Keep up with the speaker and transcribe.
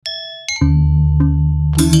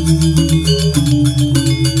Kia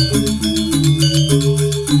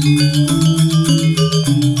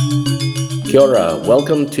ora.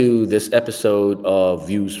 Welcome to this episode of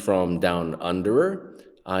Views from Down Under.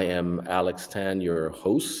 I am Alex Tan, your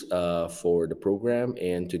host for the program,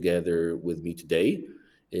 and together with me today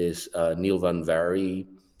is Neil Van Vary,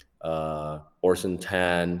 Orson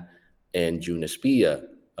Tan, and June Espia.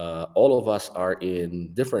 All of us are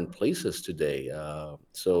in different places today.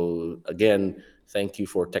 So, again, thank you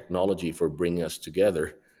for technology for bringing us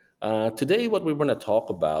together. Today, what we're going to talk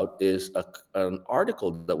about is an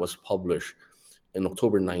article that was published in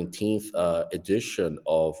October 19th edition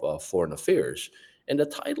of Foreign Affairs. And the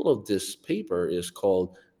title of this paper is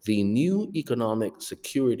called The New Economic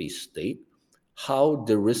Security State: How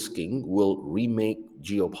De-Risking Will Remake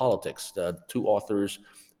Geopolitics. The two authors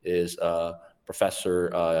is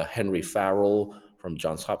Professor Henry Farrell from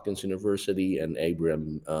Johns Hopkins University and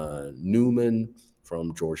Abraham Newman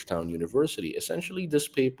from Georgetown University. Essentially, this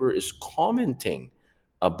paper is commenting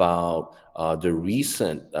about the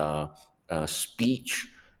recent speech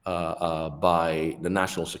by the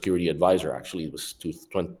National Security Advisor. Actually, it was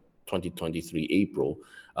 2023 April,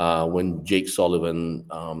 when Jake Sullivan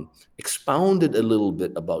expounded a little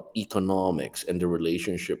bit about economics and the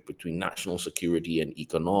relationship between national security and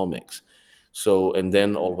economics. So, and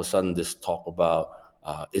then all of a sudden, this talk about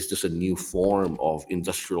is this a new form of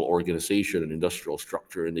industrial organization and industrial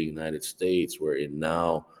structure in the United States, wherein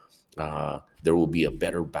now there will be a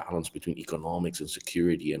better balance between economics and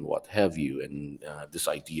security and what have you, and this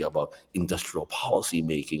idea about industrial policy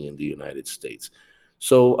making in the United States.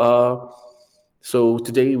 So, so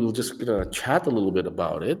today we'll just gonna chat a little bit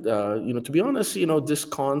about it. To be honest, this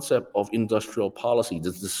concept of industrial policy,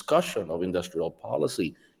 this discussion of industrial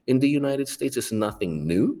policy in the United States is nothing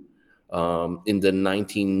new. In the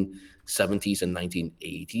 1970s and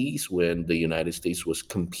 1980s, when the United States was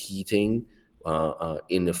competing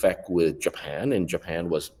in effect with Japan, and Japan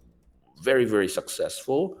was very, very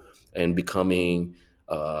successful and becoming.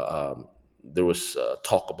 There was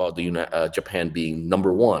talk about Japan being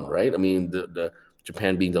number one, right? I mean, the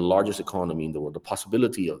Japan being the largest economy in the world, the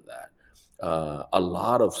possibility of that. A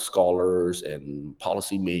lot of scholars and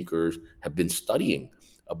policymakers have been studying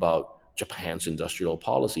about Japan's industrial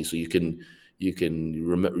policy. So you can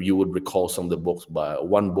remember, you would recall some of the books by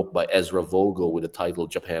one book by Ezra Vogel with the title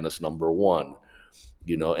 "Japan is Number One,"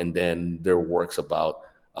 and then there are works about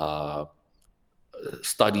uh,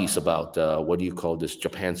 studies about what do you call this,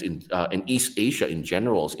 Japan's in East Asia in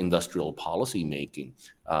general's industrial policy making,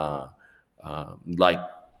 like,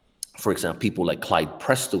 for example, people like Clyde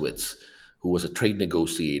Prestowitz, who was a trade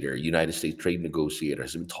negotiator, United States trade negotiator,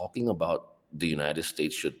 has been talking about the United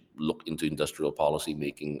States should look into industrial policy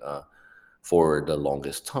making for the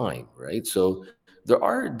longest time, right? So there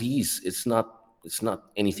are these. It's not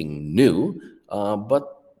anything new,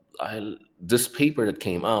 but this paper that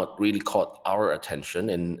came out really caught our attention,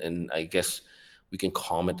 and I guess we can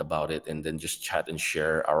comment about it and then just chat and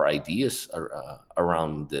share our ideas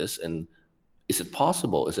around this. And is it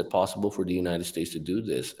possible? Is it possible for the United States to do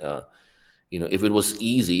this? If it was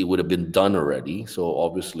easy, it would have been done already. So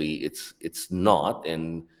obviously, it's not.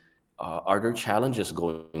 And are there challenges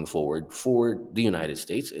going forward for the United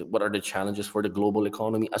States? What are the challenges for the global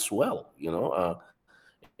economy as well?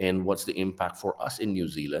 And what's the impact for us in New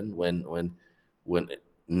Zealand when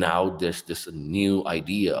now there's this new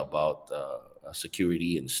idea about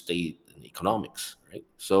security and state and economics, right?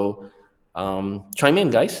 So chime in,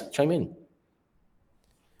 guys, chime in.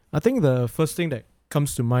 I think the first thing that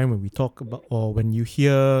comes to mind when we talk about, or when you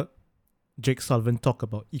hear Jake Sullivan talk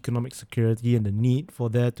about economic security and the need for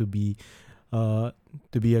there to be a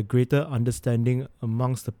greater understanding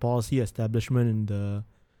amongst the policy establishment in the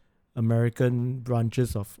American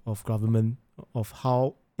branches of government of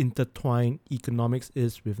how intertwined economics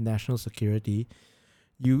is with national security.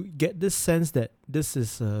 You get this sense that this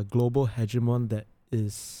is a global hegemon that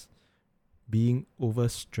is being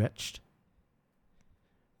overstretched.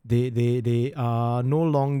 They are no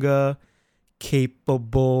longer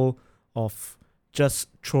capable of just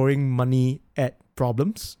throwing money at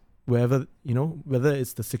problems, wherever, whether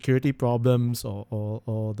it's the security problems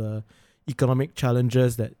or the economic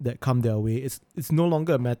challenges that come their way. It's no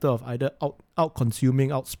longer a matter of either out consuming,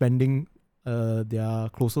 outspending their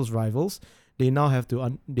closest rivals. They now have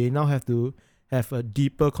to have a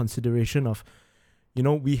deeper consideration of,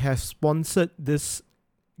 we have sponsored this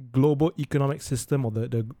global economic system, or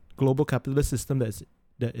the global capitalist system that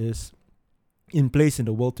is in place in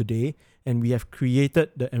the world today, and we have created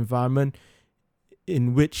the environment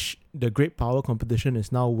in which the great power competition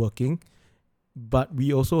is now working. But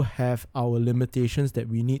we also have our limitations that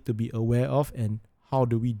we need to be aware of, and how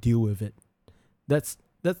do we deal with it? That's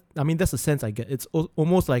I mean that's the sense I get. It's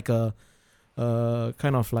almost like a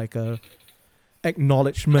kind of like a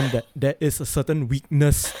acknowledgement that there is a certain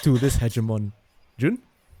weakness to this hegemon. Jun?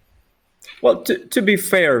 Well, to be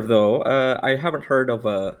fair, though, I haven't heard of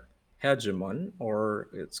a hegemon or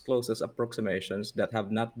its closest approximations that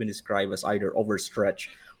have not been described as either overstretched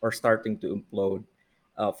or starting to implode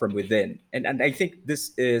from within. And I think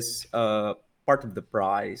this is part of the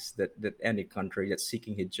price that any country that's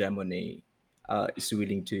seeking hegemony is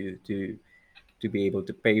willing to be able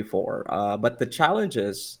to pay for. But the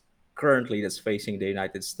challenges currently that's facing the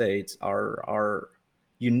United States are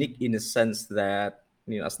unique in the sense that,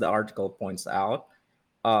 as the article points out,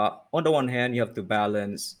 on the one hand, you have to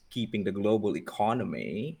balance keeping the global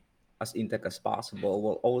economy as intact as possible,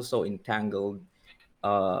 while also entangled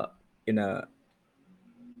uh, in a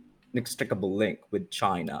inextricable link with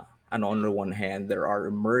China. And on the one hand, there are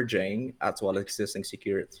emerging as well as existing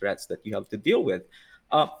security threats that you have to deal with.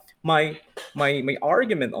 Uh, my my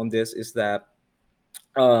argument on this is that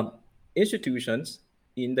uh, institutions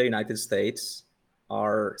in the United States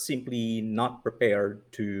are simply not prepared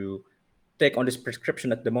to take on this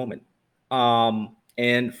prescription at the moment.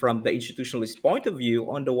 And from the institutionalist point of view,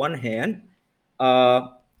 on the one hand, uh,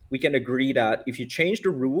 we can agree that if you change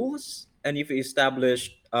the rules and if you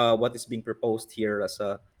establish what is being proposed here as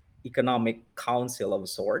a economic council of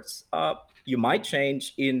sorts, you might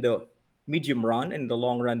change in the medium run and the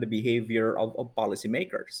long run the behavior of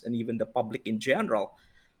policymakers and even the public in general.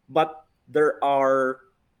 But there are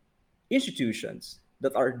institutions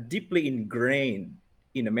that are deeply ingrained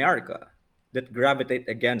in America that gravitate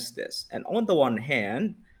against this. And on the one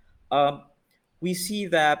hand, um, we see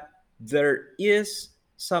that there is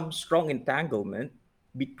some strong entanglement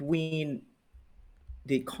between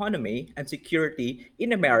the economy and security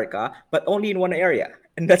in America, but only in one area,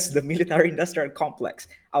 and that's the military-industrial complex.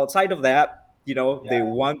 Outside of that, they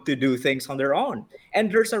want to do things on their own,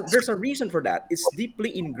 and there's a reason for that. It's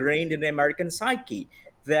deeply ingrained in the American psyche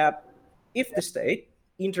that if the state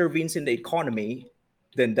intervenes in the economy,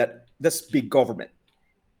 then that's big government.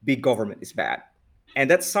 Big government is bad,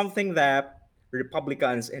 and that's something that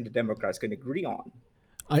Republicans and the Democrats can agree on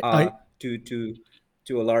I uh, I to to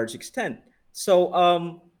to a large extent.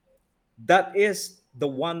 So that is the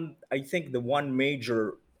one, I think, the one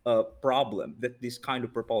major problem that this kind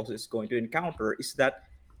of proposal is going to encounter is that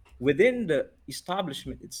within the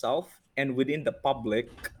establishment itself and within the public,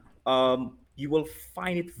 you will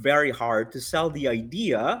find it very hard to sell the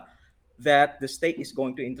idea that the state is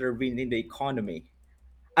going to intervene in the economy,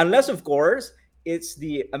 unless, of course, it's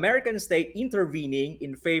the American state intervening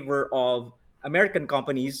in favor of American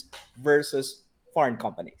companies versus foreign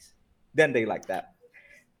companies. Then they like that.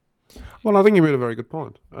 Well, I think you made a very good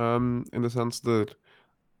point, in the sense that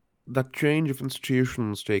that change of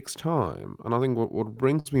institutions takes time. And I think what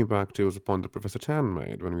brings me back to is a point that Professor Tan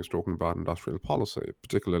made when he was talking about industrial policy,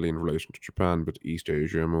 particularly in relation to Japan, but East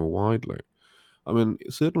Asia more widely. I mean,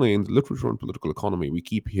 certainly in the literature on political economy, we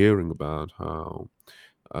keep hearing about how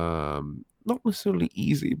not necessarily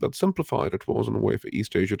easy, but simplified it was in a way for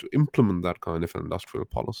East Asia to implement that kind of an industrial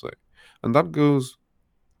policy. And that goes,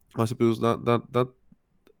 I suppose, that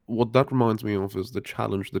what that reminds me of is the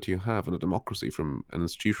challenge that you have in a democracy from an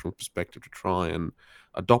institutional perspective to try and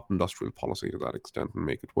adopt industrial policy to that extent and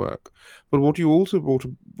make it work. But what you also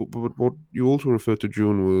referred to,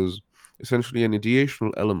 June, was essentially an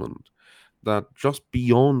ideational element that just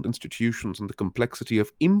beyond institutions and the complexity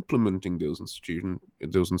of implementing those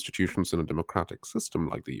institutions in a democratic system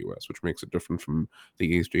like the US, which makes it different from the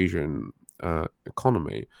East Asian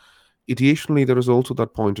economy. Ideationally, there is also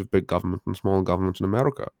that point of big government and small government in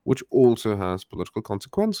America, which also has political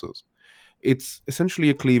consequences. It's essentially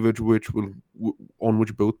a cleavage on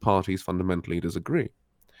which both parties fundamentally disagree.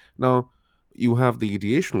 Now, you have the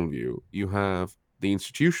ideational view, you have the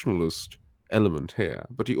institutionalist element here,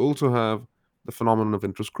 but you also have the phenomenon of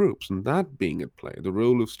interest groups, and that being at play, the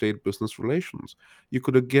role of state business relations. You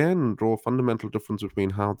could again draw a fundamental difference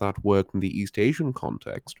between how that worked in the East Asian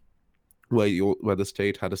context, where the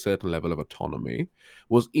state had a certain level of autonomy,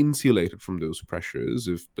 was insulated from those pressures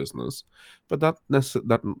of business, but that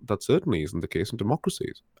certainly isn't the case in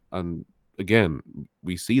democracies. And again,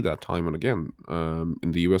 we see that time and again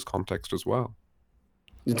in the U.S. context as well.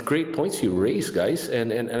 It's great points you raise, guys,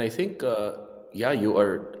 and I think yeah, you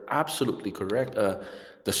are absolutely correct.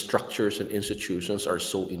 The structures and institutions are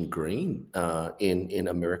so ingrained in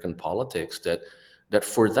American politics that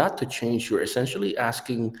for that to change, you're essentially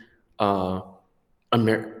asking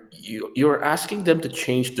you're asking them to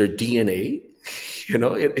change their DNA. You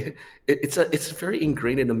know, it's very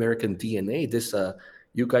ingrained in American DNA. This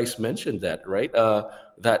You guys mentioned that, right?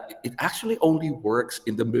 That it actually only works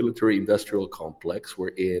in the military-industrial complex,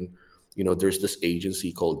 wherein, there's this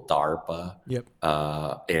agency called DARPA, Yep.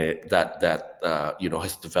 and that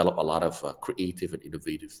has developed a lot of creative and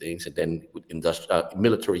innovative things, and then with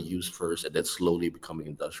military use first, and then slowly becoming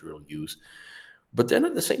industrial use. But then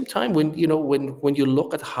at the same time, when you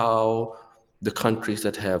look at how the countries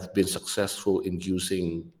that have been successful in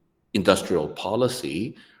using industrial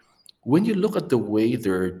policy, when you look at the way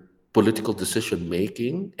their political decision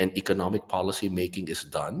making and economic policy making is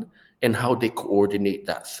done and how they coordinate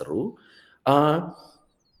that through, uh,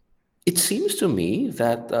 it seems to me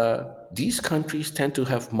that these countries tend to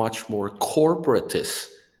have much more corporatist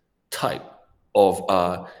type of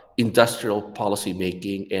industrial policy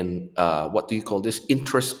making and what do you call this,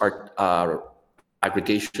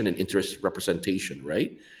 aggregation and interest representation,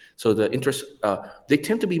 right? So they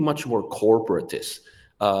tend to be much more corporatist.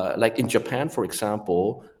 Like in Japan, for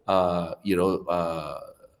example, they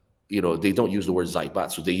don't use the word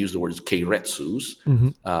zaibatsu, they use the words keiretsus.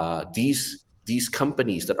 Mm-hmm. These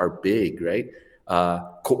companies that are big, right,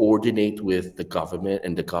 coordinate with the government,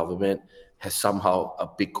 and the government has somehow a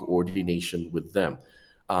big coordination with them.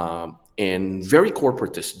 And very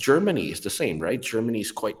corporatist. Germany is the same, right? Germany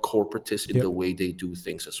is quite corporatist in Yep. the way they do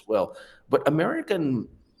things as well. But American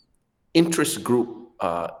interest group,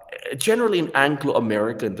 generally in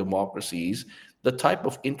Anglo-American democracies, the type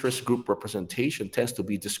of interest group representation tends to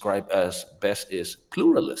be described as best is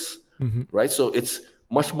pluralist, Mm-hmm. right? So it's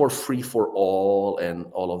much more free for all and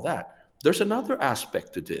all of that. There's another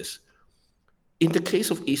aspect to this. In the case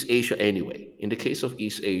of East Asia, anyway, in the case of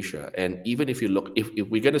East Asia, and even if you look, if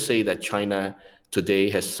we're going to say that China today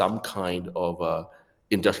has some kind of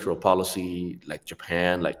industrial policy like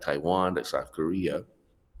Japan, like Taiwan, like South Korea,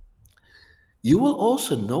 you will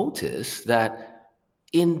also notice that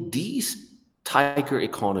in these tiger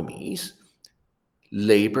economies,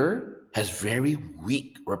 labor has very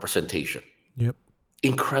weak representation, Yep.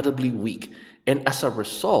 incredibly weak. And as a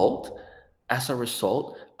result,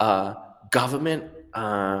 government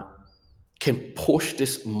can push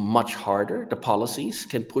this much harder. The policies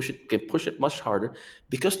can push it much harder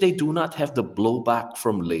because they do not have the blowback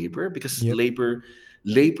from labor, because Yep.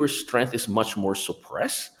 labor strength is much more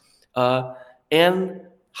suppressed. And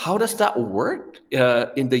how does that work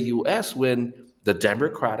in the U.S. when the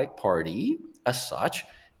Democratic Party, as such,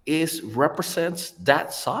 is represents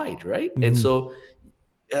that side, right? And Mm-hmm. so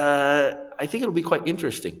I think it'll be quite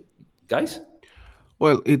interesting, guys.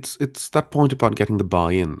 Well, it's that point about getting the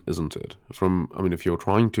buy-in, isn't it? I mean, if you're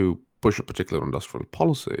trying to push a particular industrial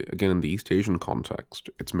policy, again, in the East Asian context,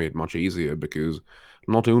 it's made much easier because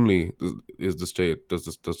not only does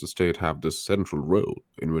the state have this central role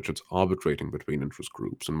in which it's arbitrating between interest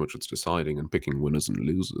groups, in which it's deciding and picking winners and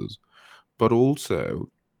losers, but also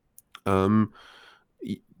um,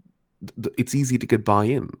 it's easy to get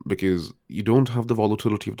buy-in because you don't have the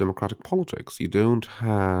volatility of democratic politics. You don't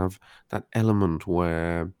have that element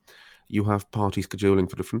where you have parties cajoling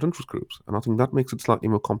for different interest groups, and I think that makes it slightly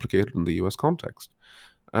more complicated in the U.S. context.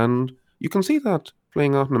 And you can see that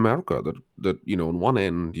playing out in America. That on one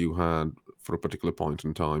end you had, for a particular point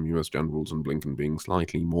in time, U.S. generals and Blinken being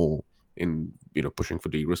slightly more in pushing for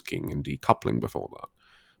de-risking and decoupling before that,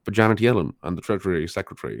 but Janet Yellen and the Treasury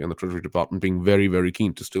Secretary and the Treasury Department being very, very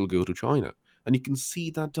keen to still go to China. And you can see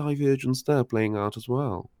that divergence there playing out as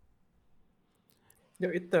well.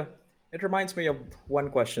 It reminds me of one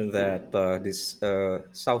question that this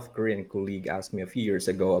South Korean colleague asked me a few years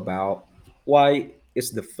ago about why is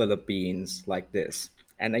the Philippines like this,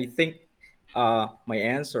 and I think my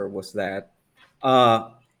answer was that uh,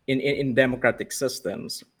 in democratic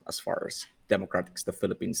systems, as far as democratic the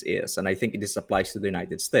Philippines is, and I think this applies to the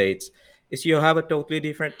United States, is you have a totally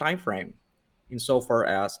different time frame insofar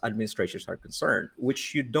as administrations are concerned,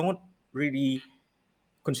 which you don't really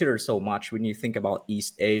consider so much when you think about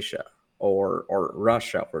East Asia or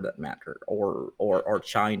Russia for that matter, or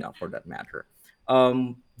China for that matter.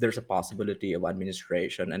 There's a possibility of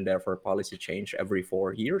administration and therefore policy change every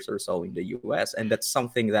 4 years or so in the U.S., and that's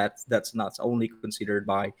something that's not only considered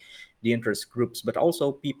by the interest groups but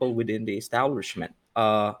also people within the establishment,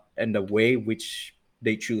 and the way which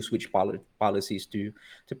they choose which policies to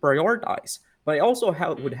prioritize. But I also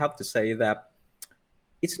would have to say that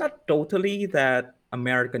it's not totally that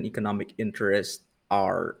American economic interests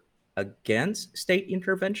are against state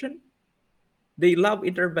intervention. They love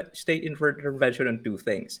state intervention on two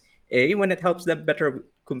things: a, when it helps them better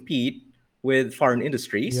compete with foreign Yep.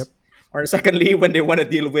 industries, or secondly, when they want to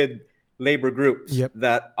deal with labor groups Yep.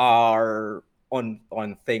 that are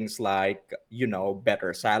on things like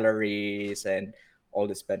better salaries and all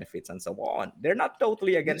these benefits and so on. They're not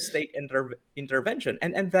totally against Yes. state intervention.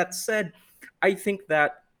 And that said, I think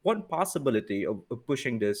that one possibility of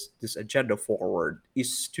pushing this agenda forward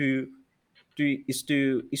is to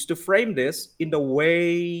frame this in the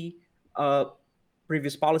way uh,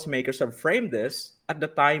 previous policymakers have framed this at the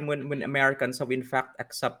time when Americans have in fact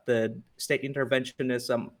accepted state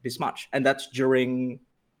interventionism this much, and that's during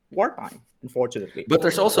wartime, unfortunately, But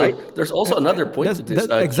right? there's also another point to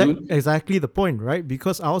this, June. Exactly the point, right?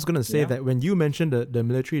 Because I was gonna say Yeah. that when you mentioned the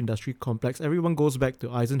military industry complex, everyone goes back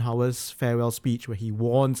to Eisenhower's farewell speech where he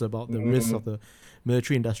warns about the risks of Mm, the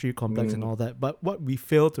military industry complex and mm, all that. But what we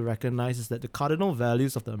fail to recognize is that the cardinal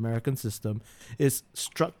values of the American system is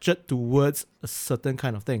structured towards a certain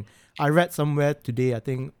kind of thing. I read somewhere today, I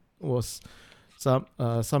think was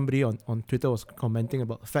somebody on Twitter was commenting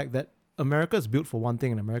about the fact that America is built for one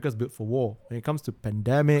thing and America is built for war. When it comes to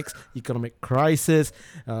pandemics, economic crisis,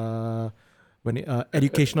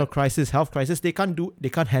 educational crisis, health crisis, they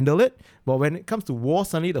can't handle it. But when it comes to war,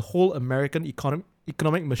 suddenly the whole American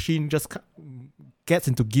economic machine just gets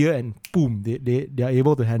into gear and boom, they are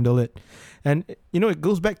able to handle it. And it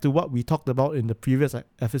goes back to what we talked about in the previous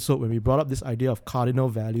episode when we brought up this idea of cardinal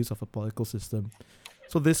values of a political system.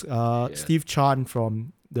 So this Yeah. Steve Chan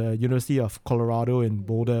from the University of Colorado in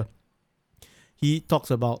Boulder, he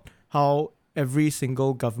talks about how every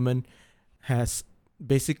single government has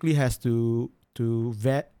basically has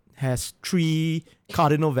three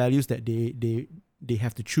cardinal values that they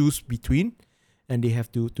have to choose between, and they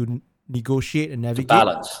have to negotiate and To navigate.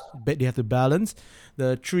 balance. But they have to balance.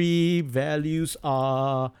 The three values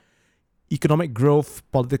are economic growth,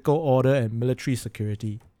 political order, and military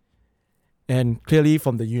security. And clearly,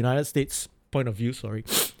 from the United States point of view,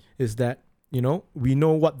 is that we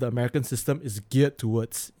know what the American system is geared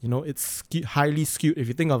towards. It's highly skewed. If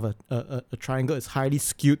you think of a triangle, it's highly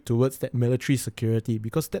skewed towards that military security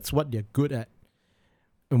because that's what they're good at.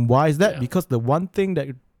 And why is that? Yeah. Because the one thing that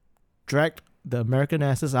dragged the American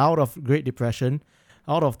asses out of Great Depression,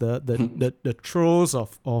 out of the throes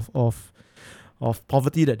of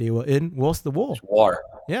poverty that they were in, was the war. War.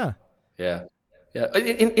 Yeah. Yeah. Yeah.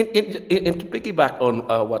 And to piggyback on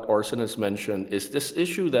what Orson has mentioned, is this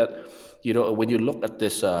issue that, when you look at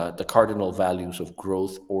this, the cardinal values of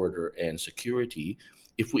growth, order, and security,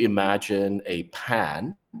 if we imagine a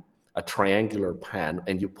pan, a triangular pan,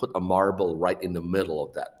 and you put a marble right in the middle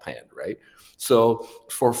of that pan, right? So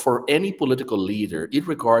for any political leader,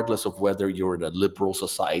 regardless of whether you're in a liberal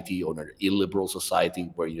society or an illiberal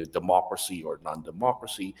society, where you're democracy or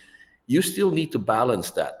non-democracy, you still need to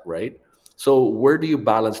balance that, right? So where do you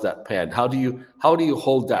balance that pan? How do you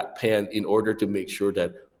hold that pan in order to make sure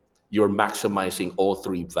that you're maximizing all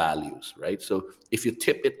three values, right? So if you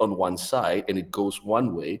tip it on one side and it goes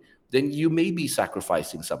one way, then you may be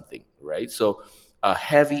sacrificing something, right? So a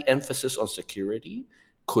heavy emphasis on security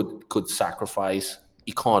could sacrifice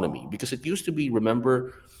economy, because it used to be,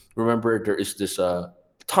 remember there is this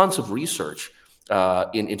tons of research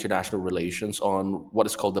in international relations on what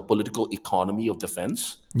is called the political economy of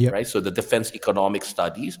defense, Yep. right? So the defense economic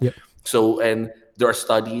studies. Yep. So, and there are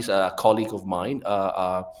studies, a colleague of mine,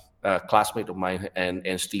 a classmate of mine,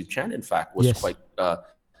 and Steve Chan, in fact, was Yes. quite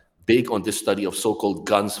big on this study of so-called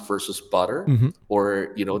guns versus butter, Mm-hmm.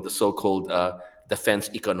 or the so-called defense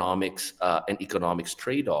economics and economics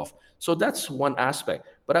trade-off. So that's one aspect.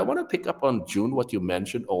 But I want to pick up on, June, what you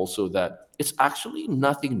mentioned also, that it's actually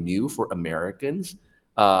nothing new for Americans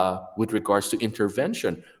with regards to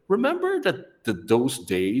intervention. Remember that those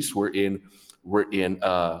days were in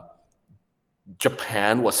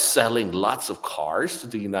Japan was selling lots of cars to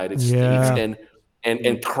the United States, Yeah.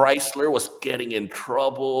 and Chrysler was getting in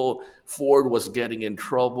trouble, Ford was getting in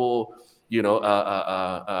trouble,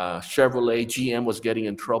 Chevrolet, GM was getting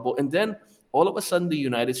in trouble, and then all of a sudden the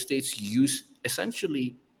United States used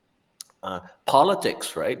essentially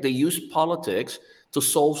politics, right? They use politics to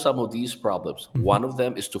solve some of these problems. Mm-hmm. One of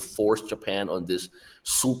them is to force Japan on this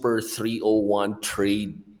Super 301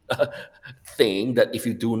 trade thing, that if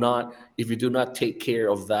you do not take care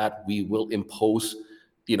of that, we will impose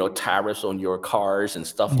tariffs on your cars and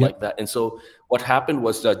stuff Yep. like that. And so what happened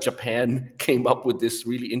was that Japan came up with this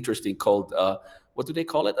really interesting, called what do they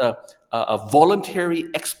call it, a voluntary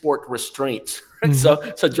export restraint. Right? Mm-hmm.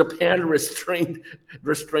 So Japan restrained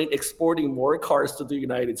exporting more cars to the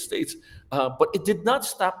United States, but it did not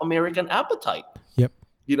stop American appetite, Yep.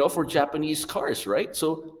 for Japanese cars, right?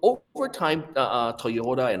 So over time,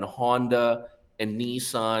 Toyota and Honda and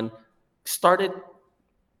Nissan started,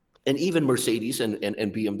 and even Mercedes and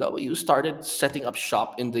BMW started setting up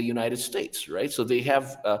shop in the United States, right? So they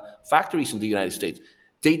have factories in the United States.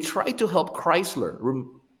 They tried to help Chrysler.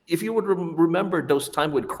 if you would remember those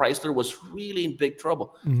time when Chrysler was really in big trouble,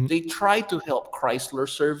 Mm-hmm. they tried to help Chrysler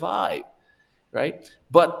survive, right?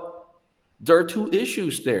 But there are two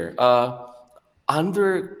issues there.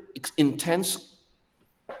 Under intense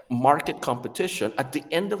market competition, at the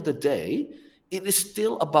end of the day, it is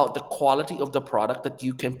still about the quality of the product that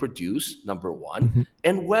you can produce, number one, Mm-hmm.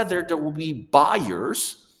 and whether there will be buyers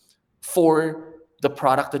for the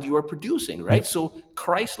product that you are producing, right? Yep. So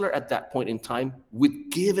Chrysler at that point in time, with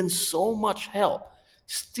given so much help,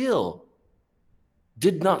 still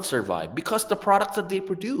did not survive because the product that they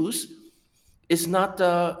produce is not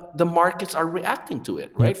the markets are reacting to it,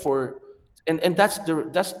 right? Yep. And that's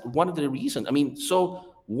one of the reasons. I mean, so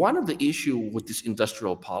one of the issue with this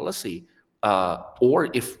industrial policy, or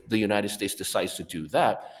if the United States decides to do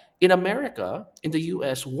that, in America, in the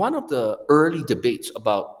U.S., one of the early debates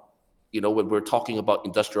about, when we're talking about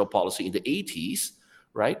industrial policy in the 80s,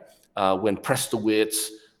 right? When Prestowitz,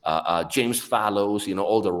 James Fallows,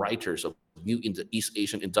 all the writers of new in the East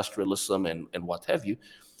Asian industrialism and what have you,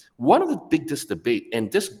 one of the biggest debate,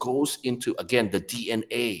 and this goes into again the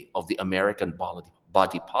DNA of the American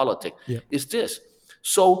body politic, Yep. is this.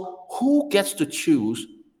 So who gets to choose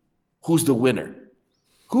who's the winner?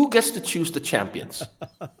 Who gets to choose the champions?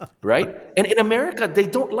 Right? And in America, they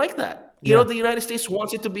don't like that. Yeah. The United States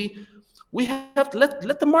wants it to be, we have to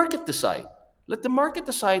let the market decide. Let the market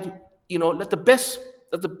decide, let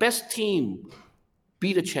the best team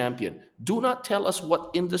be the champion. Do not tell us what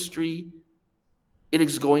industry it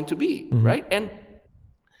is going to be, Mm-hmm. right? And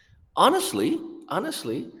honestly,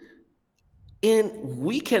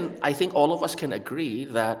 and I think all of us can agree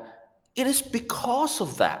that it is because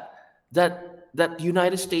of that the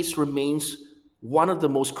United States remains one of the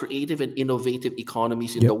most creative and innovative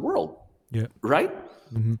economies in the Yep. world, Yep. right?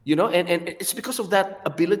 Mm-hmm. And it's because of that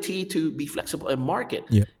ability to be flexible and market.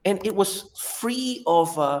 Yep. And it was free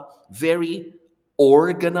of very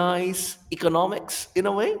organized economics in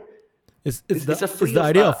a way. It's It's the a it's free the of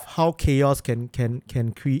idea of how chaos can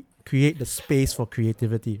create the space for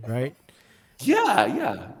creativity, right? yeah.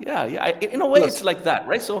 In a way, Plus, it's like that,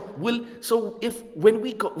 right? So if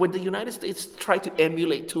when the United States try to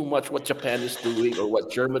emulate too much what Japan is doing or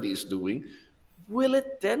what Germany is doing, will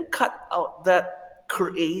it then cut out that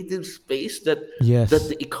creative space that Yes.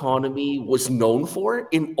 the economy was known for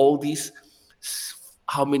in all these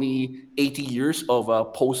how many 80 years of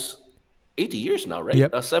post 80 years now, right?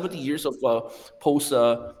 Yep. 70 years of post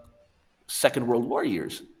Second World War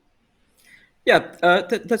years. yeah,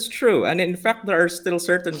 that's true. And in fact, there are still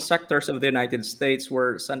certain sectors of the United States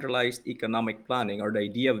where centralized economic planning or the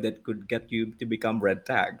idea of that could get you to become red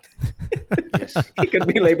tagged. Yes. He could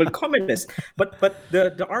be labeled communist. But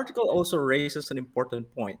the article also raises an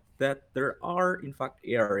important point that there are in fact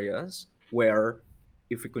areas where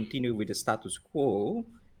if we continue with the status quo,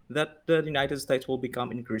 that the United States will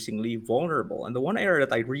become increasingly vulnerable. And the one area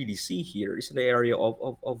that I really see here is in the area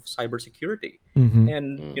of cybersecurity. Mm-hmm. And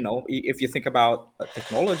Mm, if you think about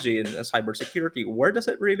technology and cybersecurity, where does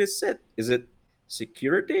it really sit? Is it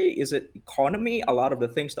security? Is it economy? A lot of the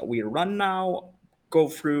things that we run now go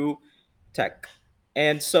through tech.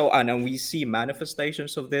 And so, and then we see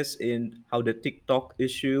manifestations of this in how the TikTok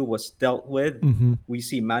issue was dealt with. Mm-hmm. We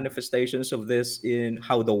see manifestations of this in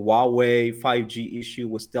how the Huawei 5G issue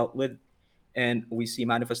was dealt with. And we see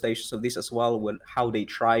manifestations of this as well with how they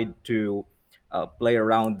tried to play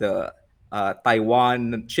around the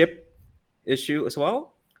Taiwan chip issue as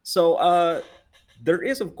well. So there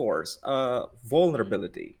is, of course,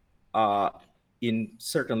 vulnerability in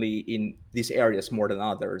certainly in these areas more than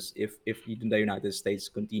others. If the United States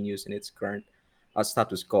continues in its current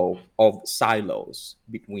status quo of silos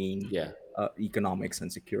between yeah. economics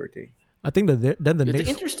and security. I think that then the The next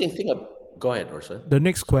interesting thing. Go ahead, Orson. the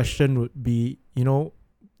next Sorry. question would be,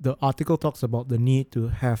 the article talks about the need to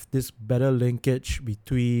have this better linkage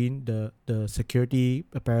between the security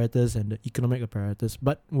apparatus and the economic apparatus.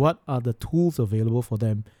 But what are the tools available for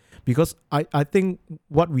them? Because I think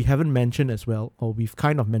what we haven't mentioned as well, or we've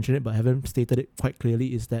kind of mentioned it but haven't stated it quite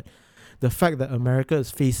clearly, is that the fact that America is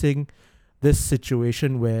facing this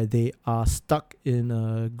situation where they are stuck in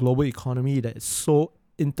a global economy that is so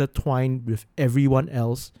intertwined with everyone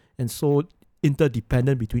else and so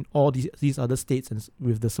interdependent between all these other states, and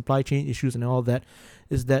with the supply chain issues and all that,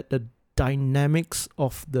 is that the dynamics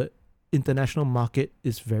of the international market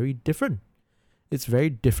is very different. It's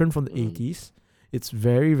very different from the Mm, 80s. It's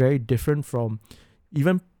very, very different from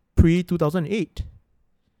even pre 2008.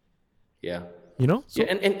 yeah. Yeah, So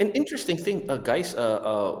and an interesting thing, guys.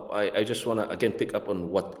 I just want to again pick up on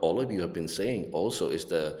what all of you have been saying. Also, is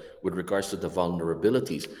the with regards to the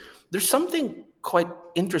vulnerabilities. There's something. quite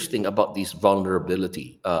interesting about this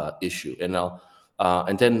vulnerability issue, and I'll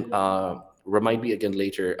and then remind me again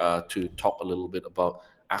later to talk a little bit about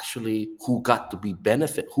actually who got to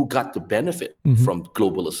benefit Mm-hmm. from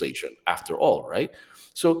globalization after all, right?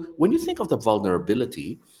 So when you think of the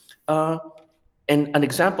vulnerability, uh, and an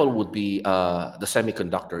example would be the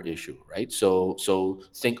semiconductor issue, right? So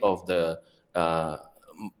think of the uh,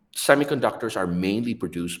 semiconductors are mainly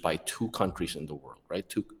produced by two countries in the world, right?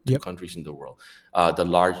 Two Yep. countries in the world.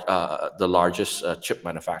 The largest chip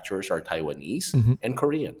manufacturers are Taiwanese Mm-hmm. and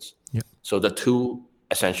Koreans. Yep. So the two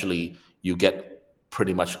essentially you get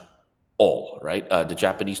pretty much all, right. The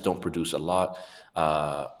Japanese don't produce a lot.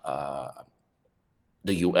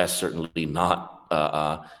 The US certainly not,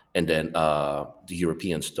 and then the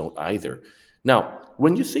Europeans don't either. Now,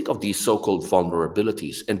 when you think of these so-called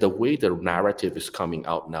vulnerabilities and the way the narrative is coming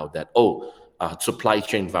out now that supply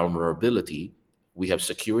chain vulnerability, we have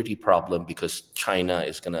security problem because China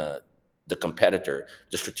is gonna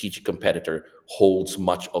the strategic competitor holds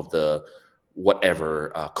much of the whatever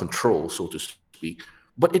control, so to speak.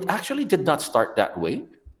 But it actually did not start that way.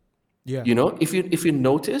 Yeah. If you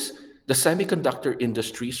notice, the semiconductor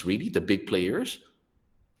industries, really the big players,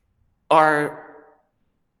 are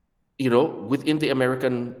within the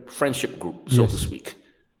American friendship group, so to Yes. speak,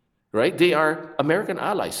 right? They are American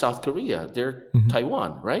allies. South Korea, they're Mm-hmm.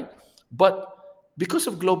 Taiwan, right? But because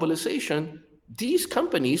of globalization, these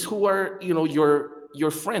companies who are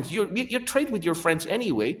your friends, you trade with your friends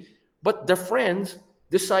anyway, but the friends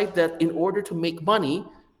decide that in order to make money,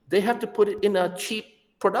 they have to put it in a cheap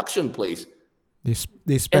production place. They And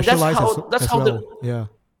that's specialize how that's as how the well. Yeah.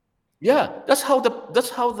 yeah, that's how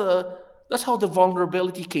the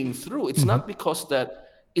vulnerability came through. It's Mm-hmm. not because that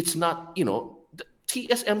it's not,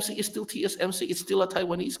 TSMC is still TSMC. It's still a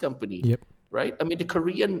Taiwanese company, Yep. right? I mean, the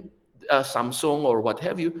Korean Samsung or what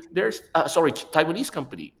have you. There's sorry, Taiwanese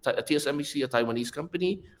company. TSMC a Taiwanese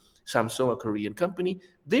company, Samsung a Korean company.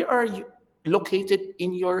 They are located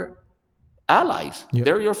in your allies. Yep.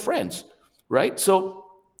 They're your friends, right?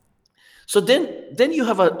 So then you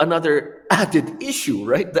have another added issue,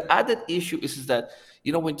 right? The added issue is that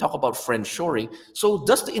when you talk about friend shoring, so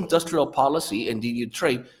does the industrial policy and the EU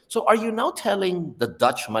trade. So are you now telling the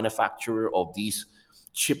Dutch manufacturer of these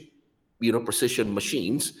chip, precision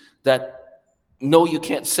machines that no, you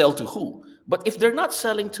can't sell to who? But if they're not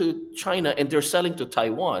selling to China and they're selling to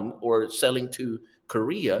Taiwan or selling to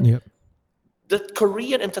Korea, Yep. the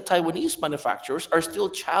Korean and the Taiwanese manufacturers are still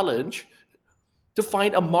challenged to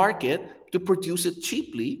find a market to produce it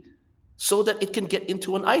cheaply so that it can get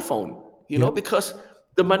into an iPhone, Yep. because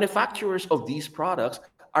the manufacturers of these products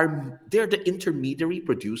they're the intermediary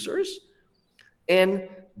producers, and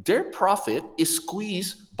their profit is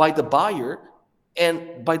squeezed by the buyer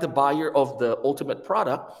and by the buyer of the ultimate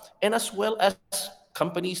product, and as well as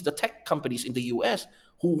companies, the tech companies in the US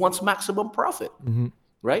who wants maximum profit, Mm-hmm.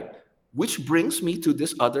 right? Which brings me to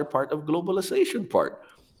this other part of globalization part.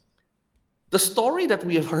 The story that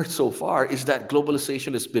we have heard so far is that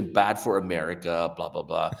globalization has been bad for America, blah, blah,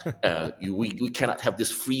 blah. We cannot have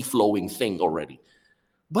this free flowing thing already.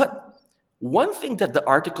 But one thing that the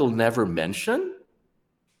article never mentioned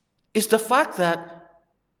is the fact that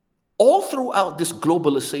all throughout this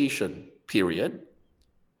globalization period,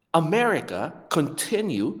 America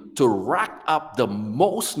continued to rack up the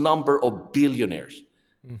most number of billionaires,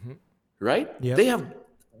 Mm-hmm. right? Yep. They have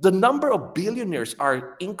the number of billionaires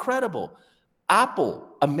are incredible.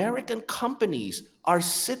 Apple, American companies are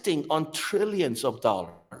sitting on trillions of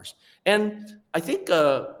dollars. And I think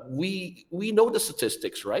we know the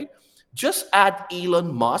statistics, right? Just add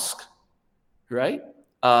Elon Musk, right?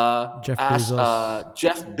 Jeff As Bezos.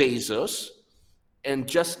 Jeff Bezos, and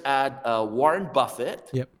just add Warren Buffett,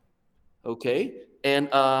 Yep. okay? And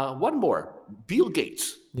one more, Bill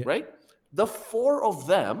Gates, Yep. right? The four of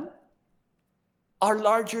them are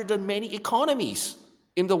larger than many economies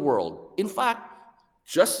in the world. In fact,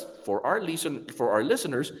 just for our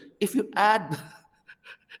listeners, if you add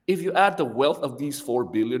if you add the wealth of these four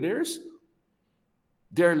billionaires,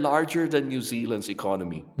 they're larger than New Zealand's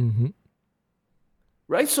economy, Mm-hmm.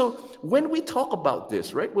 right? So when we talk about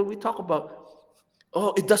this, right, when we talk about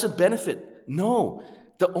it doesn't benefit, no.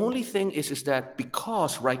 The only thing is that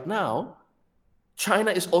because right now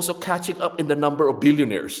China is also catching up in the number of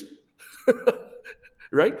billionaires,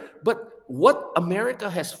 right? But what America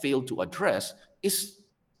has failed to address is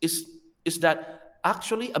that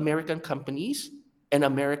actually American companies and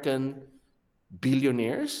American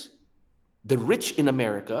billionaires, the rich in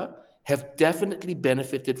America, have definitely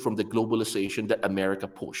benefited from the globalization that America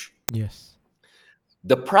pushed. Yes.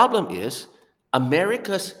 The problem is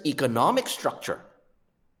America's economic structure,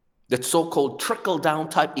 that so-called trickle-down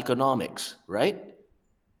type economics, right?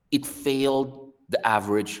 It failed the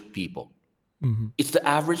average people. Mm-hmm. It's the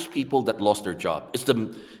average people that lost their job. It's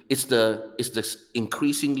the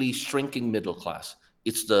increasingly shrinking middle class.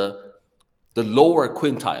 It's the lower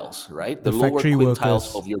quintiles, right? The The lower factory quintiles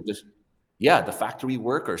workers. of your yeah, the factory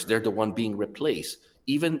workers, they're the one being replaced.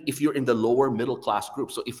 Even if you're in the lower middle class group.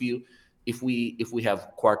 So if we have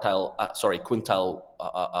quintile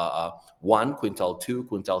 1, quintile 2,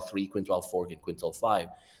 quintile 3, quintile 4, and quintile 5,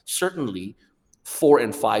 certainly 4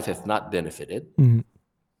 and 5 have not benefited. Mm-hmm.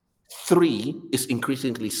 3 is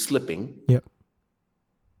increasingly slipping, Yep.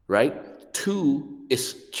 right? 2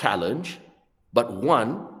 is challenge, but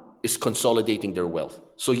 1 is consolidating their wealth.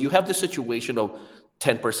 So you have the situation of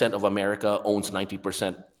 10% of America owns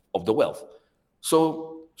 90% of the wealth.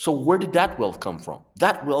 So where did that wealth come from?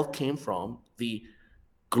 That wealth came from the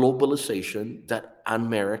globalization that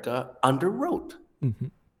America underwrote. Mm-hmm.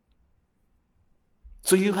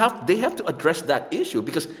 So they have to address that issue,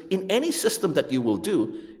 because in any system that you will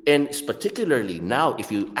do, and particularly now,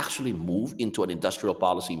 if you actually move into an industrial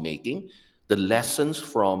policy making, the lessons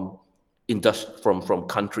from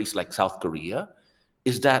countries like South Korea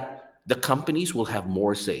is that the companies will have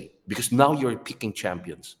more say, because now you're picking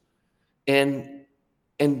champions. And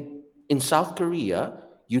and in South Korea,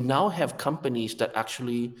 you now have companies that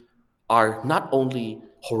actually are not only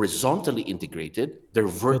horizontally integrated, they're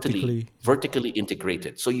vertically Vertically. Yeah. vertically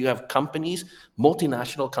integrated. So you have companies,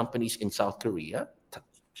 multinational companies in South Korea,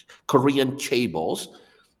 Korean chaebols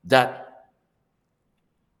that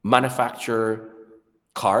manufacture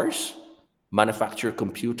cars, manufacture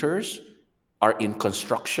computers, are in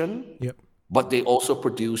construction, Yep. but they also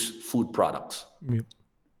produce food products Yep.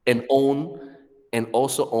 and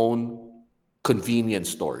also own convenience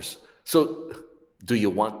stores. So do you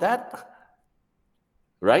want that?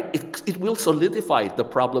 Right? It will solidify the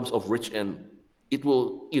problems of rich, and it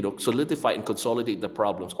will, solidify and consolidate the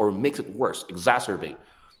problems, or makes it worse, exacerbate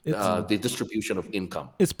It's the distribution of income.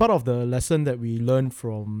 it's part of the lesson that we learned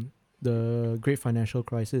from the great financial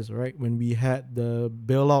crisis, right? When we had the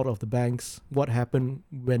bailout of the banks, what happened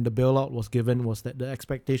when the bailout was given was that the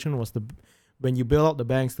expectation was when you bail out the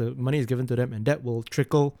banks, the money is given to them, and that will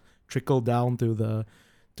trickle down to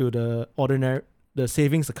the ordinary the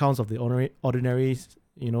savings accounts of the ordinary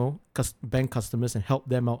bank customers, and help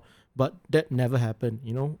them out. But that never happened.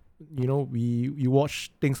 We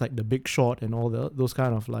watch things like The Big Short and all those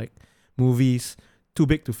kind of like movies. Too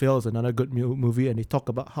Big to Fail is another good movie, and they talk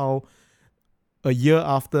about how a year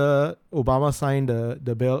after Obama signed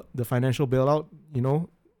the financial bailout,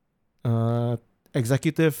 uh,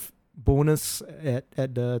 executive bonus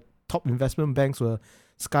at the top investment banks were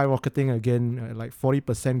skyrocketing again, like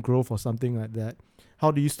 40% growth or something like that.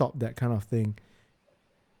 How do you stop that kind of thing?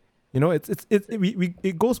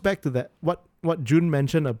 It goes back to that what June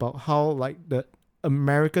mentioned about how like the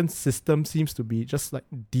American system seems to be just like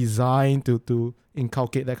designed to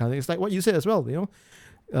inculcate that kind of thing. It's like what you said as well,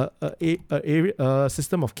 a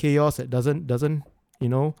system of chaos that doesn't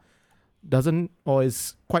or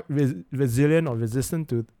is quite resilient or resistant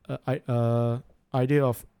to idea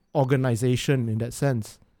of organization in that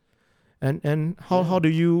sense. And how Yeah. do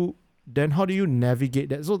you navigate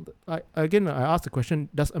that? So I ask the question: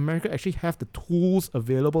 does America actually have the tools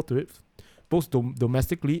available to it, both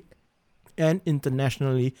domestically and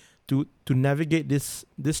internationally, to navigate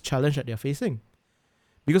this challenge that they're facing?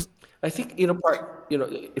 Because I think,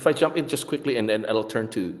 if I jump in just quickly, and then I'll turn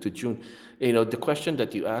to June. The question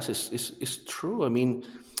that you asked is true. I mean,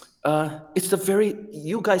 it's the very,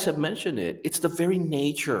 you guys have mentioned it. It's the very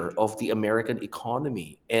nature of the American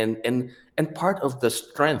economy, and part of the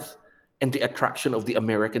strength and the attraction of the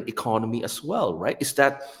American economy as well, right? Is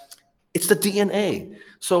that it's the DNA.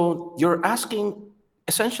 So you're asking,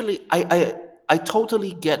 essentially, I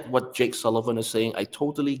totally get what Jake Sullivan is saying. I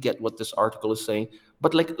totally get what this article is saying.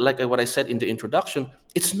 But like what I said in the introduction,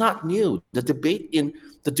 it's not new. The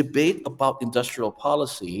debate about industrial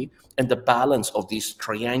policy and the balance of these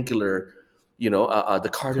triangular, the kind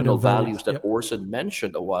of cardinal values, values that yep, Orson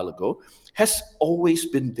mentioned a while ago, has always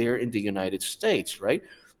been there in the United States, right?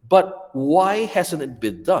 But why hasn't it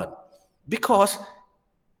been done? Because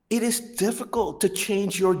it is difficult to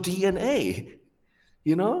change your DNA.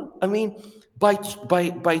 I mean,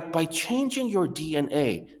 by changing your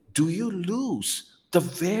DNA, do you lose the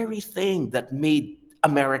very thing that made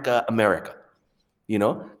America America?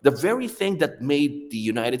 The very thing that made the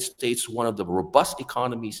United States one of the robust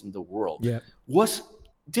economies in the world yep, was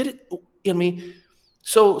did it? I mean,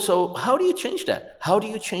 so how do you change that? How do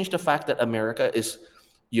you change the fact that America is,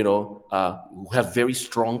 have very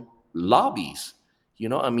strong lobbies?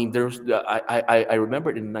 I mean, I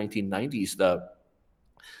remember in the 1990s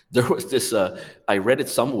there was this I read it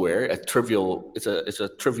somewhere, a trivial it's a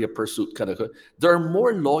trivia pursuit kind of. There are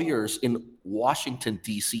more lawyers in Washington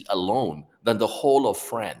D.C. alone than the whole of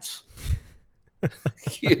France.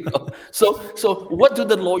 So what do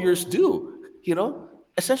the lawyers do?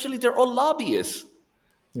 Essentially they're all lobbyists.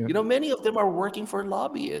 Yeah. Many of them are working for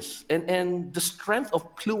lobbyists, and the strength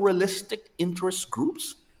of pluralistic interest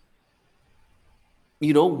groups,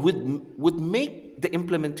 would make the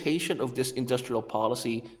implementation of this industrial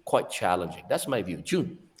policy quite challenging. That's my view.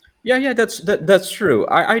 June. Yeah, that's true.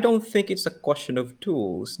 I don't think it's a question of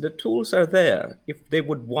tools. The tools are there if they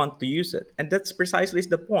would want to use it. And that's precisely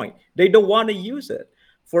the point. They don't want to use it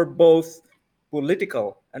for both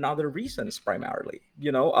political and other reasons primarily.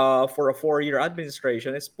 For a 4-year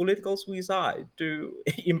administration, it's political suicide to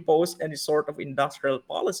impose any sort of industrial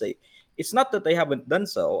policy. It's not that they haven't done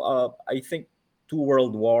so. I think two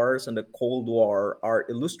world wars and the Cold War are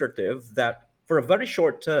illustrative that for a very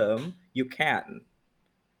short term, you can.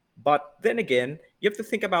 But then again, you have to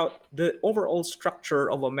think about the overall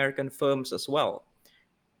structure of American firms as well.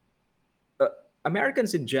 Uh,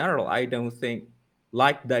 Americans in general, I don't think,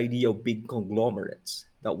 like the idea of big conglomerates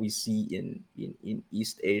that we see in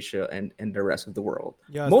East Asia and the rest of the world.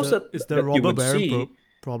 Yeah, Most it's the that you robber would baron see,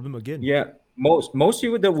 problem again. yeah, most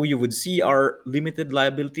you would see are limited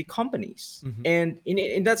liability companies, Hmm. and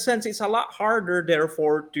in that sense, it's a lot harder,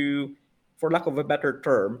 therefore, for lack of a better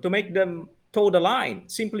term, to make them toe the line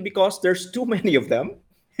simply because there's too many of them.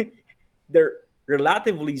 They're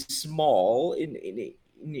relatively small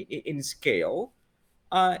in scale,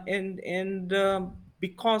 and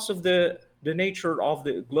because of the nature of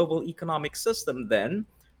the global economic system, then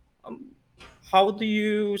um, how do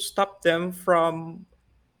you stop them from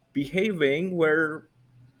behaving where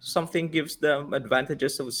something gives them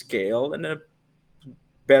advantages of scale and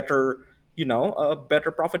better a better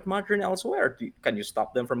profit margin elsewhere? Can you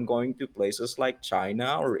stop them from going to places like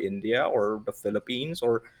China or India or the Philippines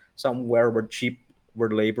or somewhere where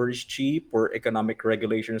labor is cheap, where economic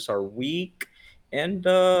regulations are weak, and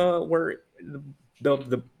where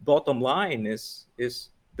the bottom line is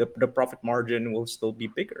the profit margin will still be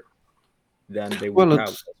bigger than they would Well, have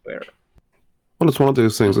it's elsewhere? well, it's one of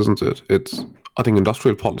those things, isn't it? It's, I think,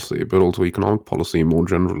 industrial policy, but also economic policy more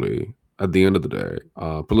generally. At the end of the day,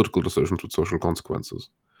 political decisions with social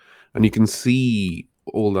consequences, and you can see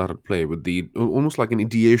all that at play with the almost like an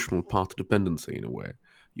ideational path dependency in a way.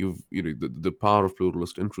 The power of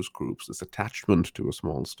pluralist interest groups, this attachment to a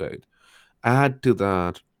small state, add to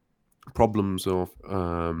that problems of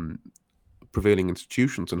prevailing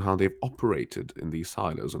institutions and how they've operated in these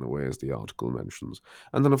silos in a way, as the article mentions.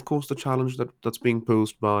 And then, of course, the challenge that's being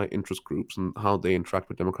posed by interest groups and how they interact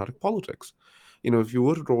with democratic politics. If you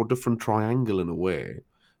were to draw a different triangle in a way,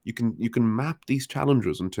 you can map these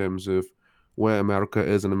challenges in terms of where America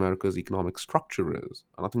is and America's economic structure is.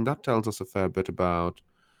 And I think that tells us a fair bit about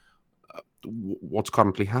what's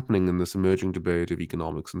currently happening in this emerging debate of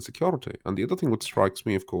economics and security. And the other thing which strikes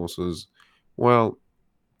me, of course, is, well,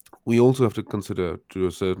 we also have to consider to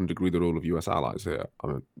a certain degree the role of US allies here. I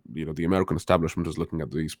mean, the American establishment is looking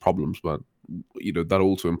at these problems, but that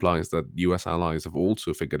also implies that US allies have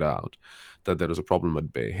also figured out that there is a problem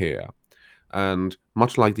at bay here. And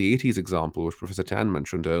much like the 80s example, which Professor Tan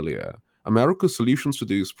mentioned earlier, America's solutions to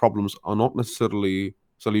these problems are not necessarily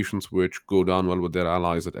solutions which go down well with their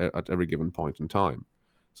allies at every given point in time.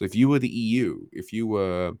 So if you were the EU, if you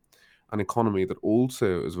were an economy that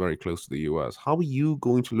also is very close to the US, how are you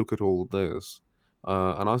going to look at all this?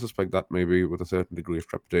 And I suspect that maybe with a certain degree of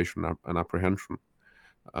trepidation and apprehension,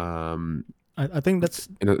 um, I think that's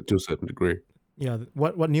to a certain degree. yeah.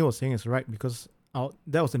 What Neil was saying is right, because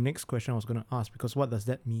that was the next question I was going to ask, because what does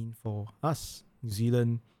that mean for us, New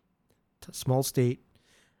Zealand, small state,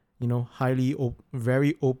 highly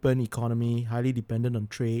very open economy, highly dependent on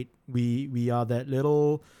trade. We are that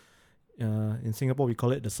little. In Singapore, we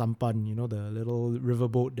call it the sampan, the little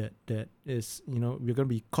riverboat that is, we're gonna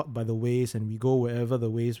be caught by the waves, and we go wherever the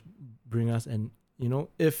waves bring us. And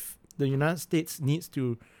if the United States needs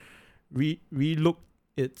to relook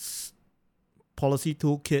its policy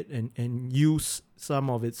toolkit and use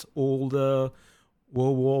some of its older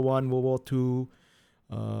World War I, World War II,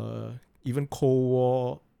 even Cold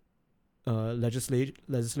War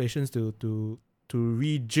legislations to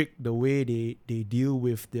rejig the way they deal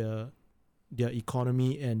with their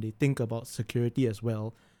economy, and they think about security as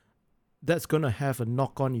well, that's going to have a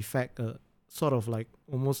knock-on effect, sort of like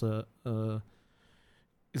almost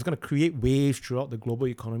it's going to create waves throughout the global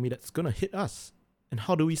economy that's going to hit us. And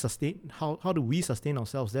how do we sustain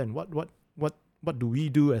ourselves then? What do we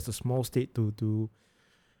do as a small state to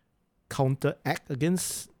counteract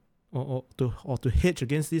against or to hedge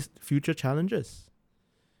against these future challenges?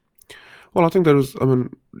 Well, I think there is. I mean,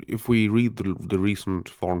 if we read the recent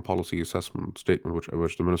foreign policy assessment statement,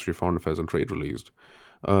 which the Ministry of Foreign Affairs and Trade released,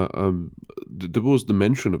 uh, um, there was the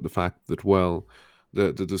mention of the fact that, well,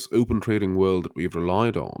 this open trading world that we've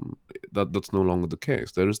relied on, that's no longer the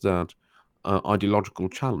case. There is that ideological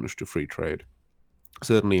challenge to free trade,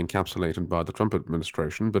 certainly encapsulated by the Trump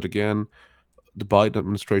administration. But again, the Biden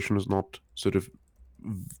administration has not sort of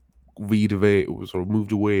weed away, sort of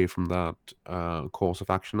moved away from that course of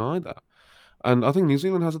action either. And I think New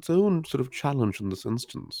Zealand has its own sort of challenge in this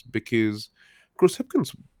instance because Chris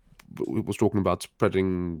Hipkins was talking about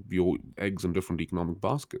spreading your eggs in different economic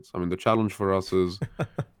baskets. I mean, the challenge for us is, and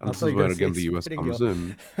I this thought is you were where gonna say again the US spreading your. comes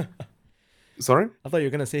in. Sorry? I thought you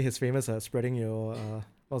were gonna say his famous spreading your.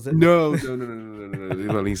 What was it? No, no, no, no, no, no,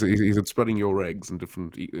 no. Well, he said spreading your eggs in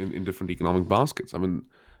in different economic baskets. I mean,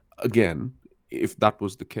 again, if that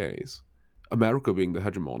was the case, America being the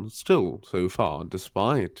hegemon, still so far,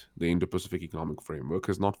 despite the Indo-Pacific Economic Framework,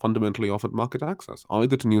 has not fundamentally offered market access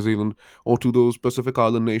either to New Zealand or to those Pacific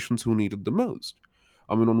Island nations who need it the most.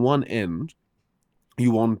 I mean, on one end,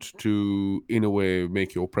 you want to, in a way,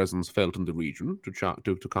 make your presence felt in the region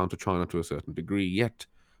to counter China to a certain degree, yet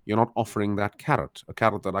you're not offering that carrot, a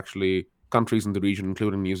carrot that actually countries in the region,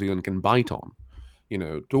 including New Zealand, can bite on.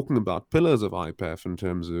 Talking about pillars of IPEF in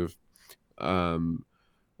terms of um,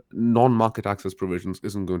 non-market access provisions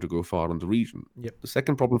isn't going to go far in the region. Yep. The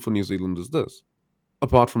second problem for New Zealand is this.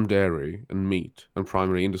 Apart from dairy and meat and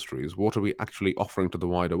primary industries, what are we actually offering to the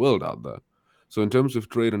wider world out there? So, in terms of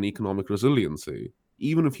trade and economic resiliency,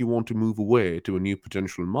 even if you want to move away to a new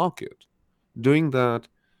potential market, doing that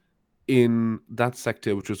in that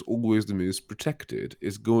sector, which is always the most protected,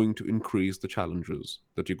 is going to increase the challenges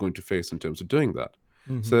that you're going to face in terms of doing that.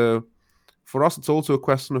 Mm-hmm. So, for us, it's also a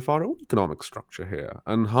question of our own economic structure here.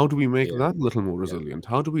 And how do we make Yeah, that a little more yeah, resilient?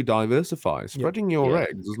 How do we diversify? Yep. Spreading your yeah.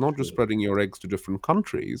 eggs is not just True. spreading your eggs to different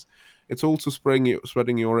countries, it's also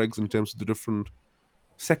spreading your eggs in terms of the different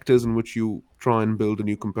sectors in which you try and build a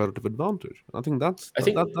new competitive advantage. I think I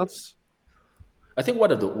think that's I think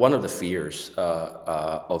one of the fears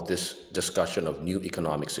of this discussion of new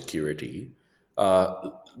economic security, uh,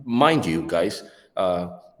 mind you, guys,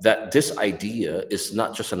 that this idea is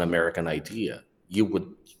not just an American idea. You would,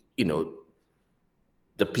 you know,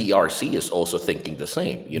 the PRC is also thinking the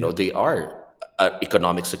same. Yep. They are an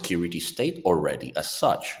economic security state already as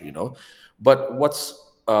such. But what's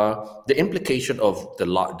the implication of the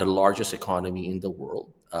largest economy in the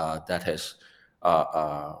world that has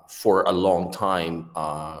for a long time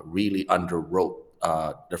really underwrote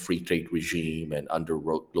the free trade regime and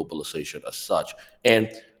underwrote globalization as such. And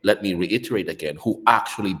let me reiterate again, who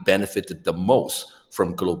actually benefited the most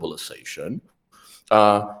from globalization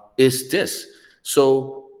is this.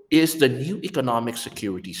 So, is the new economic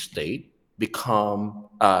security state becoming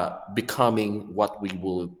what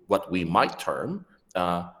we might term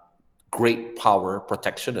great power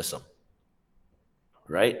protectionism,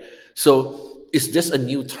 right? So is this a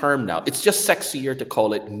new term now? It's just sexier to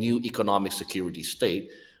call it new economic security state,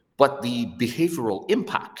 but the behavioral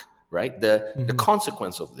impact, right? The Mm-hmm.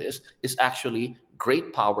 consequence of this is actually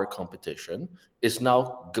great power competition is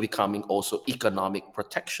now becoming also economic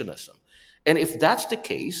protectionism. And if that's the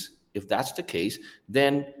case,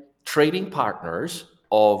 then trading partners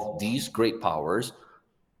of these great powers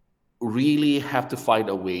really have to find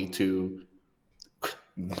a way to,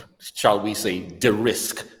 shall we say, the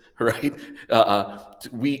risk, right?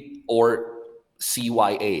 We or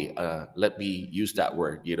CYA. Let me use that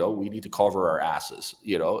word. We need to cover our asses.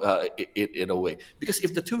 In a way, because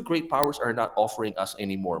if the two great powers are not offering us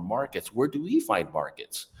any more markets, where do we find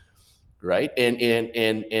markets? Right,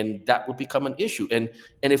 and that would become an issue. And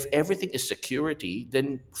if everything is security,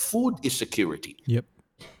 then food is security. Yep.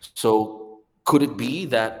 So could it be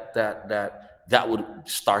that would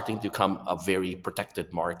starting to become a very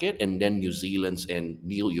protected market? And then New Zealand's, and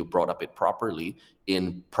Neil, you brought up it properly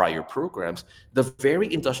in prior programs, the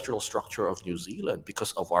very industrial structure of New Zealand,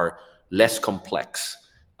 because of our less complex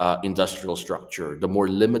industrial structure, the more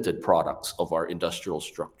limited products of our industrial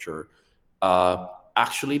structure,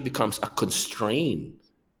 actually becomes a constraint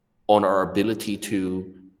on our ability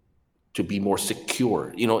to be more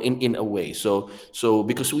secure, in a way. So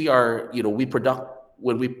because we are, we product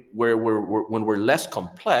when when we're less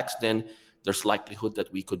complex, then there's likelihood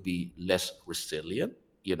that we could be less resilient,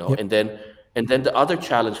 Yep. and then the other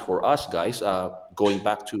challenge for us, guys, going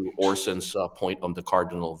back to Orson's point on the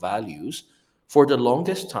cardinal values, for the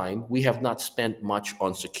longest time we have not spent much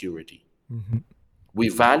on security. Mm-hmm. We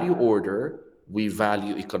value order, we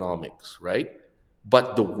value economics, right?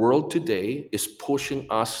 But the world today is pushing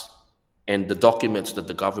us, and the documents that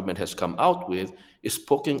the government has come out with is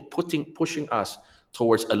pushing us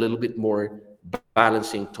towards a little bit more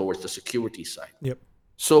balancing towards the security side. Yep.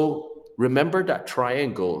 So remember that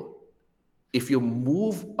triangle. If you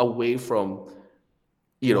move away from,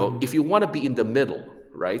 One. if you want to be in the middle,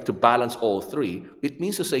 right, to balance all three, it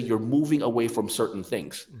means to say you're moving away from certain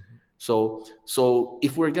things. Mhm. So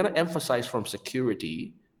if we're going to emphasize from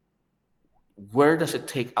security, where does it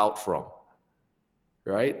take out from,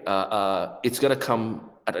 right? It's going to come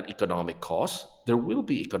at an economic cost. There will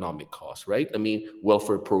be economic costs, right? I mean,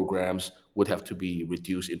 welfare programs would have to be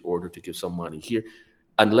reduced in order to give some money here,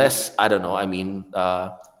 unless, I don't know. I mean, uh,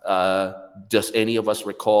 does any of us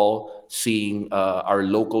recall seeing our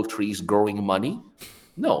local trees growing money?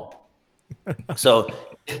 No. So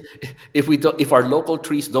if our local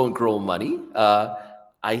trees don't grow money,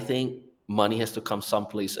 I think money has to come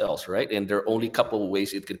someplace else, right? And there are only a couple of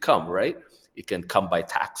ways it can come, right? It can come by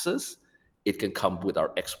taxes. It can come with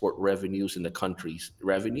our export revenues in the country's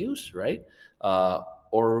revenues, right? Uh,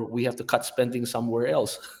 or we have to cut spending somewhere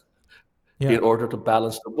else Yeah. in order to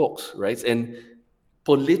balance the books, right? And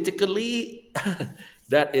politically,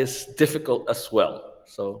 that is difficult as well.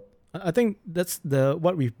 So I think that's the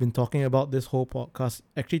what we've been talking about this whole podcast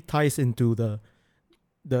actually ties into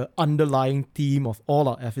the underlying theme of all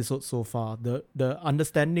our episodes so far. The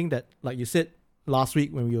understanding that, like you said last week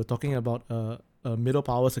when we were talking about a middle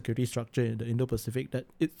power security structure in the Indo-Pacific, that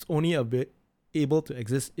it's only a bit able to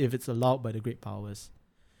exist if it's allowed by the great powers.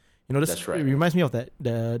 This that's it right. reminds me of that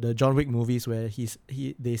the John Wick movies where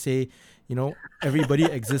they say, everybody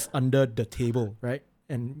exists under the table, right?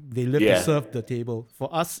 And they live to Yeah, serve the table. For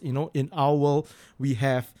us, in our world, we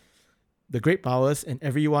have the great powers, and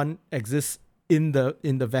everyone exists in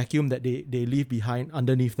the vacuum that they leave behind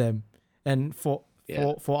underneath them. And for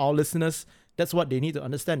yeah, for our listeners, that's what they need to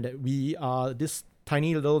understand, that we are this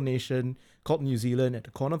tiny little nation called New Zealand at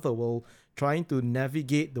the corner of the world, trying to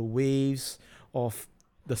navigate the waves of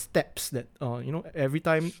the steps that every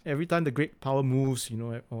time the great power moves,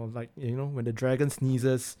 or like, when the dragon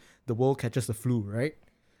sneezes, the world catches the flu, right?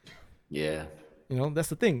 yeah. That's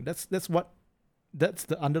the thing. That's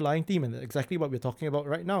the underlying theme, and exactly what we're talking about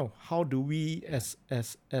right now. How do we, Yeah,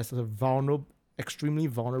 as a vulnerable, extremely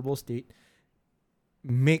vulnerable state,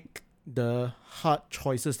 make the hard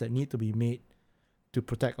choices that need to be made to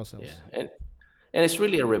protect yeah, ourselves? and it's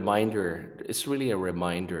really a reminder. It's really a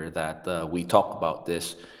reminder that we talk about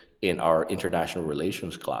this in our international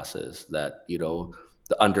relations classes. That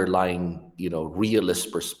the underlying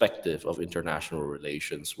realist perspective of international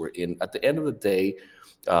relations. We're in at the end of the day,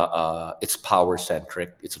 it's power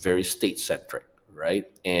centric. It's very state centric, right?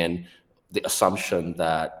 And the assumption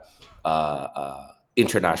that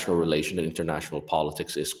international relation and international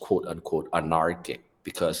politics is quote unquote anarchic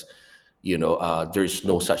because there's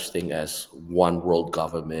no such thing as one world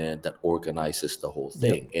government that organizes the whole Yep.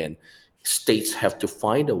 thing, and states have to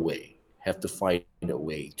find a way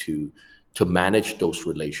to manage those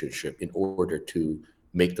relationships in order to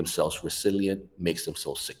make themselves resilient, makes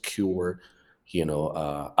themselves secure,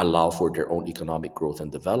 allow for their own economic growth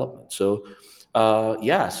and development. So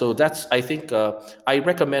yeah, so that's, I think, I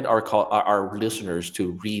recommend our listeners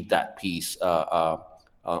to read that piece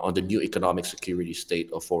on the new economic security state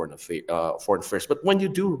of foreign affairs. But when you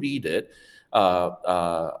do read it, uh,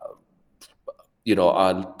 uh,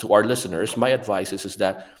 to our listeners, my advice is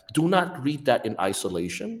that do not read that in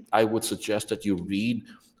isolation. I would suggest that you read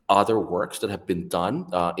other works that have been done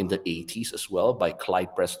in the 80s as well by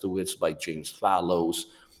Clyde Prestowitz, by James Fallows,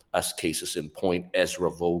 as cases in point,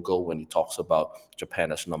 Ezra Vogel when he talks about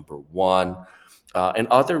Japan as number one, and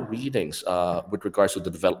other readings with regards to the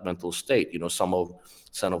developmental state. Some of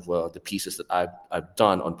the pieces that I've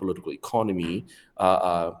done on political economy.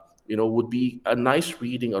 Would be a nice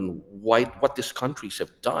reading on what these countries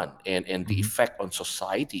have done and the Hmm. effect on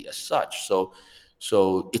society as such. So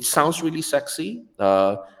it sounds really sexy,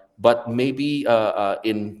 but maybe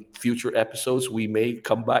in future episodes we may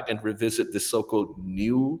come back and revisit this so-called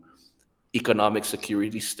new economic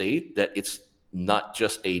security state, that it's not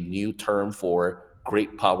just a new term for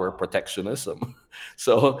great power protectionism.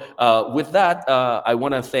 So, with that, I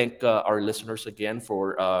want to thank our listeners again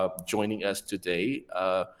for joining us today.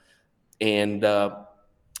 And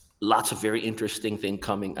lots of very interesting thing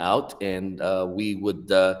coming out, and we would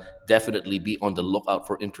definitely be on the lookout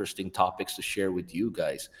for interesting topics to share with you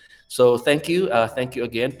guys. So thank you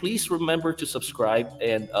again. Please remember to subscribe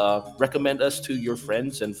and recommend us to your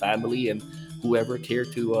friends and family and whoever care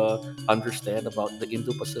to understand about the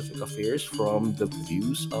Indo-Pacific affairs from the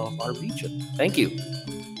views of our region. Thank you.